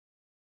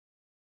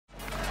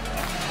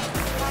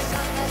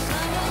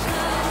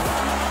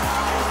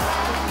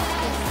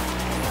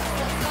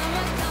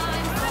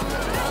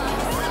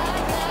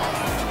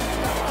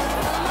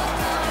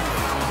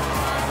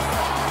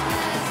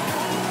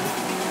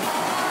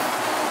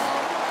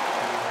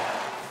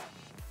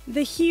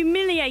The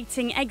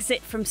humiliating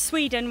exit from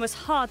Sweden was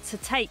hard to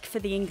take for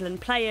the England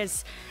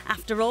players.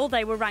 After all,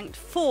 they were ranked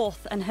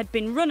 4th and had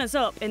been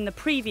runners-up in the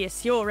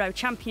previous Euro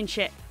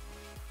Championship.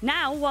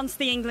 Now, once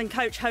the England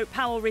coach Hope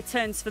Powell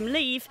returns from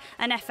leave,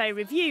 an FA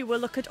review will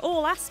look at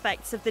all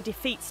aspects of the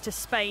defeats to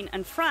Spain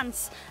and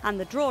France and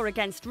the draw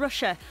against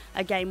Russia,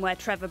 a game where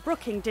Trevor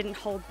Brooking didn't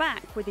hold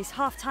back with his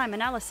half-time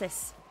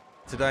analysis.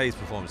 Today's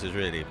performance is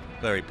really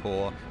very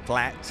poor,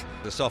 flat,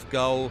 the soft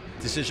goal,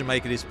 decision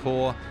making is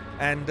poor,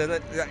 and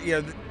the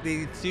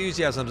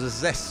enthusiasm, the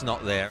zest's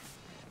not there.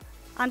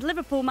 And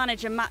Liverpool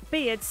manager Matt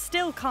Beard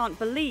still can't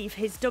believe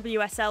his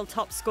WSL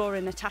top scorer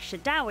Natasha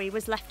Dowie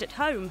was left at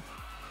home.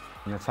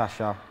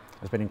 Natasha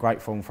has been in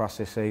great form for us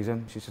this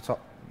season. She's the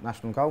top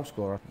national goal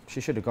scorer.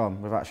 She should have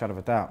gone without a shadow of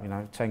a doubt,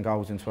 10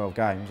 goals in 12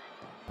 games.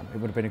 It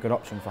would have been a good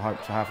option for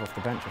Hope to have off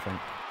the bench, I think.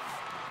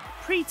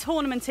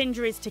 Pre-tournament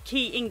injuries to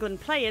key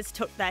England players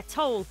took their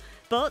toll,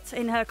 but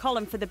in her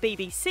column for the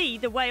BBC,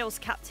 the Wales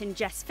captain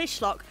Jess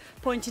Fishlock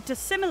pointed to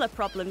similar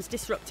problems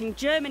disrupting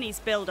Germany's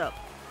build-up.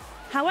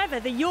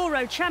 However, the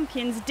Euro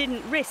champions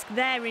didn't risk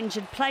their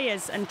injured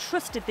players and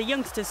trusted the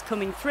youngsters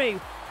coming through,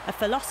 a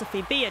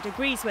philosophy Beard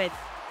agrees with.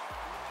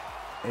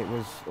 It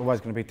was always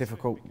going to be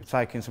difficult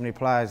taking so many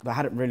players that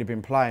hadn't really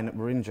been playing that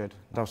were injured.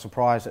 I was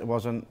surprised that it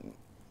wasn't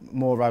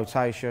more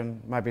rotation,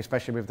 maybe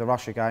especially with the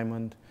Russia game,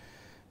 and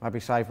maybe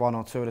save 1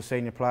 or 2 of the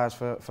senior players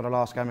for the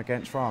last game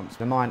against France.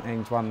 The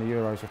 19s won the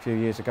Euros a few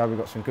years ago. We've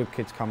got some good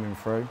kids coming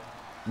through.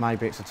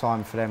 Maybe it's a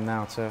time for them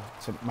now to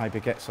maybe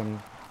get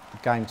some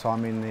game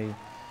time in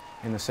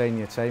the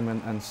senior team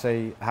and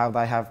see how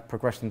they have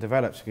progressed and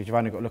developed, because you've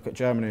only got to look at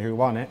Germany, who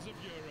won it.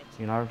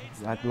 They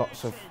had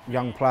lots of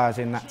young players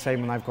in that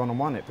team and they've gone and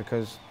won it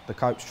because the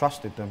coach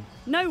trusted them.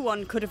 No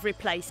one could have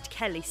replaced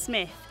Kelly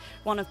Smith,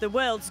 one of the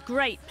world's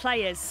great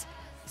players.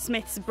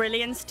 Smith's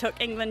brilliance took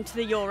England to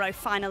the Euro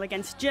final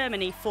against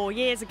Germany 4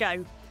 years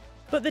ago.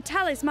 But the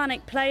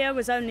talismanic player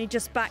was only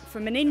just back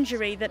from an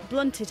injury that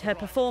blunted her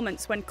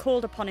performance when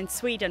called upon in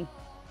Sweden.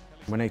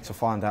 We need to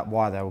find out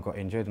why they all got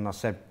injured, and I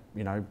said,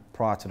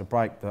 prior to the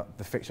break that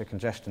the fixture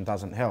congestion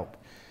doesn't help.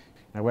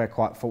 We're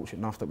quite fortunate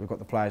enough that we've got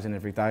the players in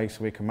every day,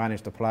 so we can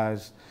manage the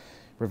players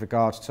with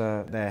regards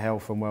to their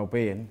health and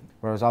well-being,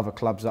 whereas other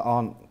clubs that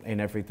aren't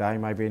in every day,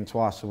 maybe in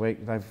twice a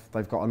week,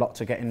 they've got a lot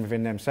to get in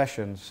within them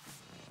sessions.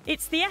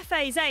 It's the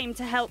FA's aim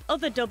to help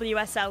other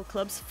WSL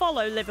clubs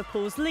follow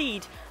Liverpool's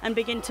lead and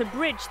begin to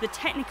bridge the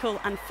technical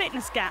and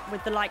fitness gap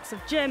with the likes of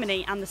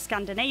Germany and the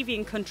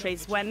Scandinavian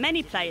countries, where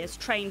many players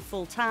train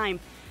full-time.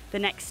 The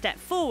next step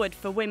forward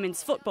for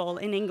women's football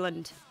in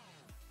England.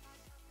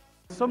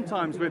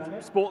 Sometimes with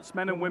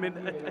sportsmen and women,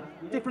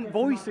 a different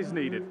voice is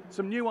needed,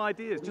 some new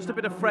ideas, just a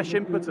bit of fresh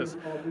impetus.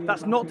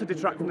 That's not to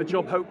detract from the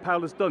job Hope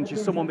Powell has done.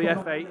 She's someone the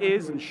FA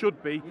is and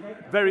should be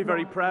very,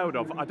 very proud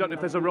of. I don't know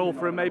if there's a role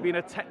for her maybe in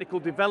a technical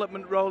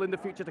development role in the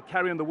future to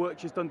carry on the work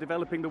she's done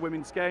developing the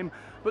women's game,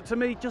 but to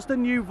me, just a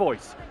new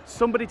voice,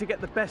 somebody to get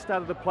the best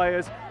out of the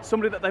players,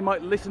 somebody that they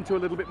might listen to a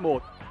little bit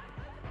more.